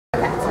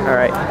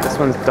Alright, this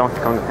one's Donkey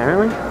Kong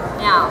apparently.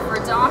 Now, for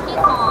Donkey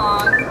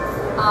Kong,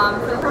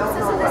 for the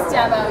purposes of this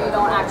demo, you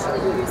don't actually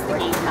use the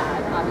gamepad.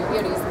 You'll be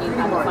able to use the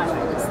gamepad to finally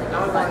release the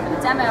game, but for the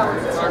demo,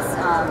 it's just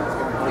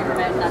your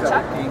remote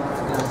nunchuck.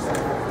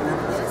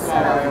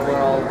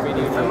 We're all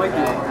reading it.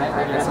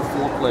 It's a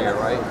full player,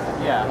 right?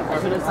 Yeah. I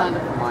should have signed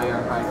up for my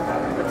archive.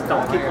 It's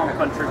Donkey Kong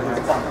Country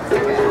with fun.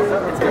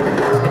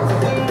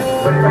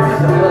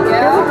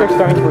 They're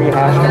starting to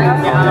rehash.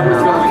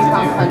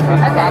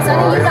 Okay, so I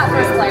think you got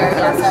first player,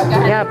 yeah, so go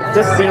ahead. Yeah,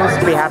 this seems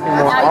to be happening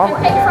more Now you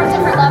often. can pick from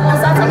different levels.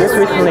 That's like This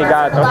recently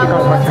got Donkey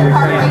Kong Country in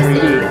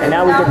 3D, and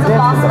now we get the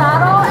boss this.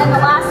 battle, and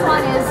the last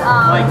one is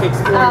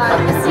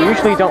You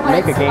usually don't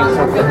make a game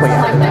so quickly,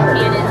 like the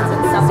cannons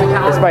and stuff like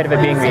that. despite of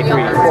it being a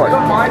 3D port.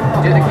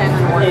 Do the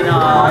cannon one in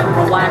a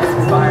relaxed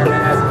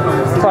environment as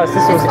opposed to... Plus,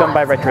 this was done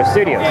by Retro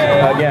Studios.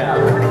 Again,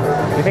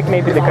 you think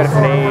maybe they could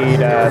have made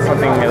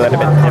something a little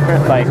bit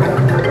different, like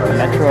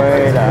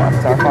Metroid,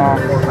 Star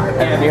Fox,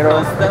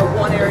 Because the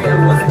one area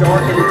was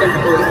dark and it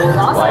definitely was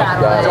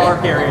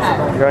dark areas.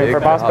 You ready for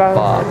boss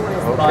battle?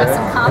 With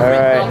some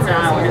conflict things.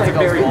 It's a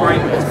very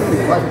bright.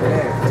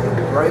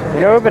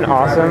 You know what would have been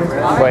awesome?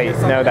 Wait,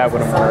 no, that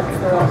wouldn't work.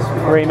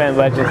 Rayman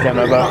Legends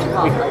demo, but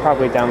we could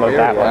probably download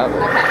that one.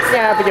 Okay,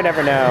 Yeah, but you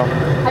never know.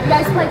 have you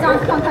guys played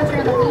Donkey Kong Country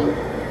on the Wii?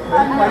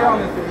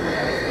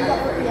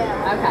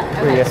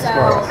 Okay, so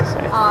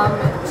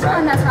try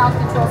and mess around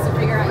with controls to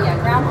figure out,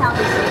 ground pound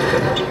is shaking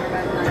over your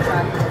remote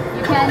nunchuck.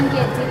 You can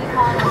get Diddy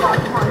Kong on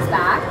Donkey Kong's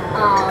back,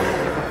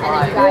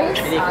 and then you guys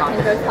can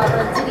both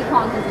cover. Diddy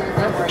Kong can do the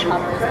thing where it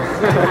covers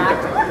the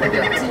back.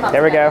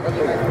 There we go.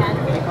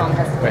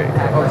 Wait.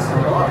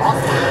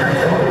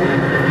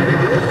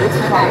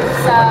 Okay,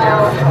 so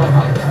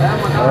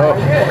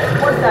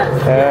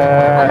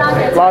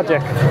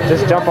Logic.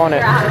 Just jump on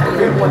it.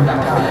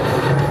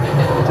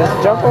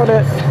 Just jump on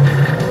it.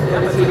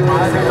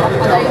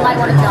 although you might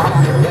want to jump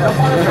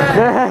on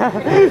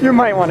it. You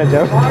might want to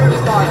jump.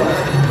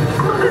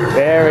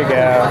 There we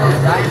go.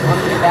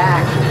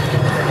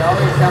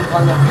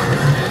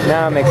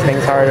 Now it makes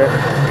things harder.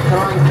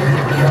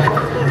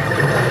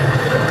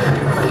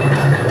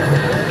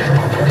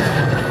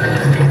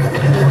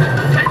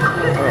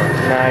 Oh,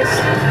 nice.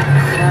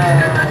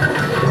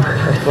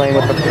 Let's playing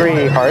with the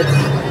 3 hearts.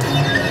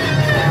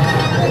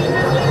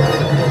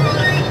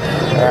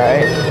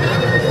 Alright.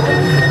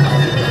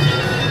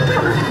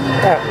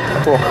 Yeah,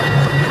 cool.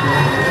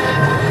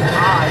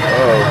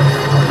 Oh.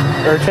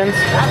 Urchins?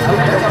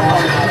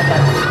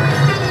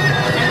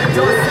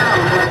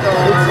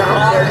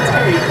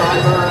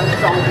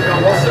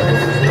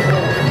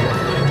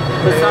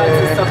 Besides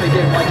the stuff they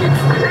did, like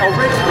it's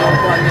original,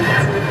 but it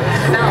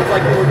sounds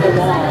like it would go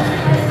on.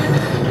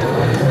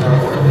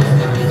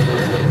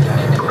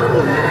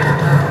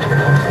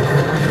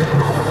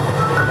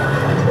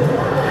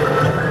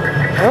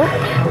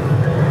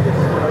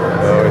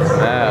 Oh, it's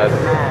mad.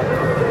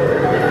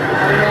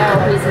 No,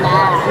 he's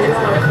mad.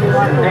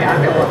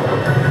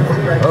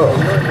 Oh.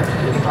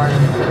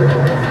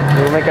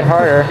 We'll make it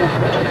harder.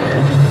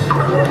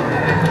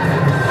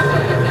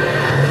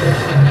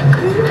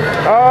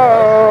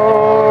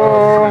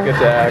 Oh! Sneak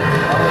attack. I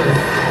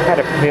had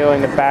a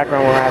feeling the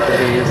background will have to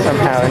be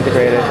somehow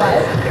integrated.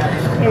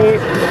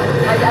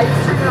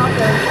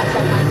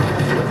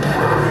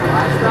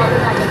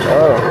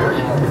 Oh.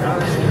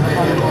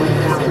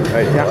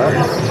 Wait, Yeah.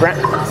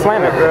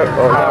 Slam it.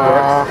 Oh, that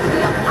works.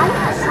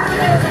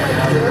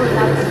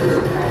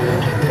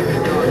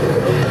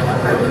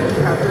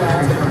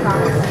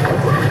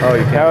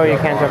 Oh, you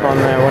can't jump on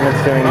that when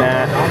it's doing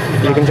that.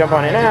 You can jump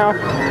on it now.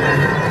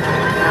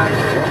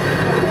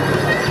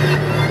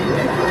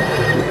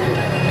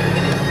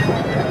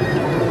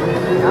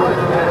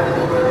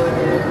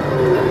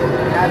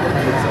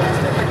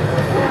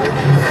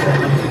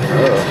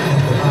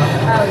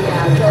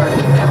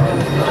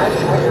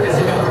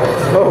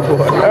 Oh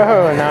boy.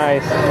 Oh,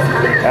 nice.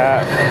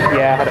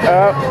 Yeah.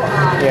 Oh,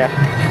 yeah.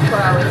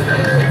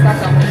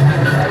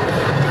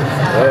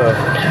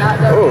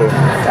 Oh.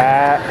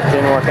 That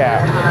didn't work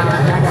out.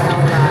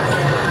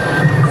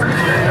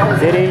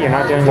 Diddy, you're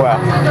not doing well.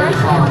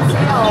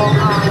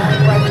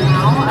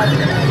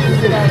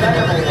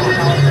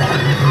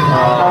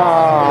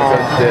 Oh.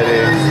 That's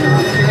Diddy.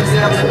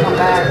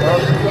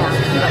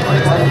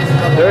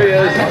 There he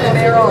is.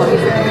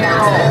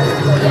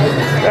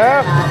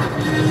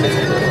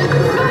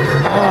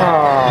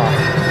 Oh.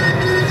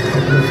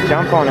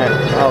 Jump on it.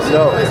 Oh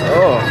no.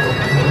 Oh.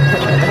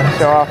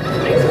 Show off.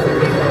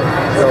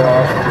 Show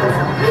off.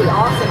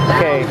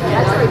 Okay.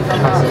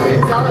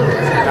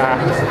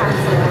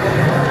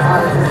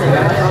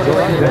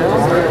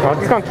 Well,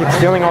 he's gonna keep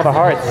stealing all the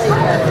hearts.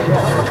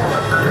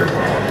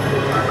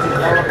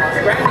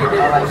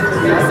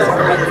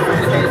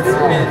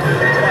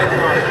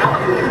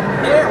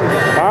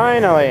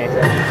 Finally.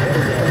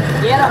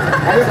 Get him.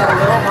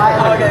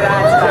 Okay,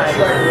 that's nice.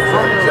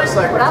 Just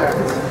like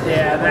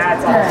Yeah,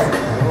 that's awesome.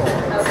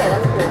 Okay,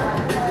 that's cool.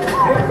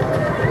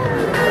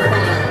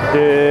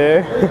 Yeah.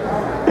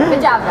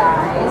 Good job,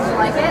 guys. You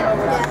like it?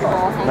 Yeah.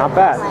 Cool. Not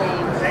bad.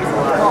 Thanks a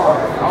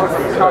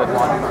lot.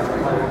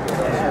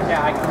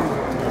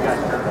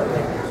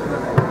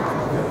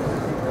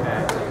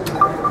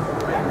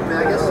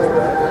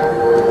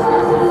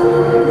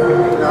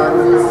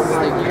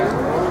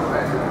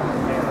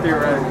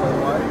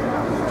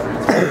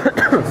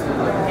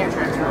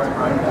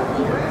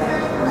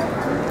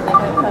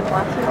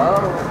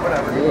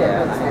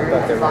 Yeah, I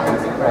thought they were going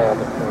to be called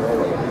the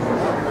Corolla.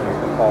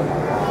 Called my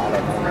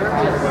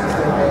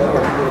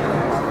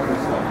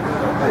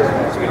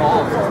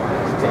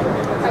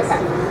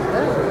Okay.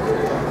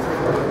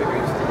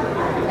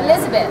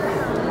 Elizabeth,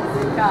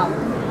 go.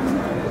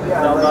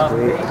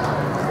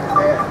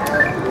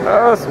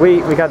 Oh,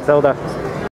 sweet. We got Zelda.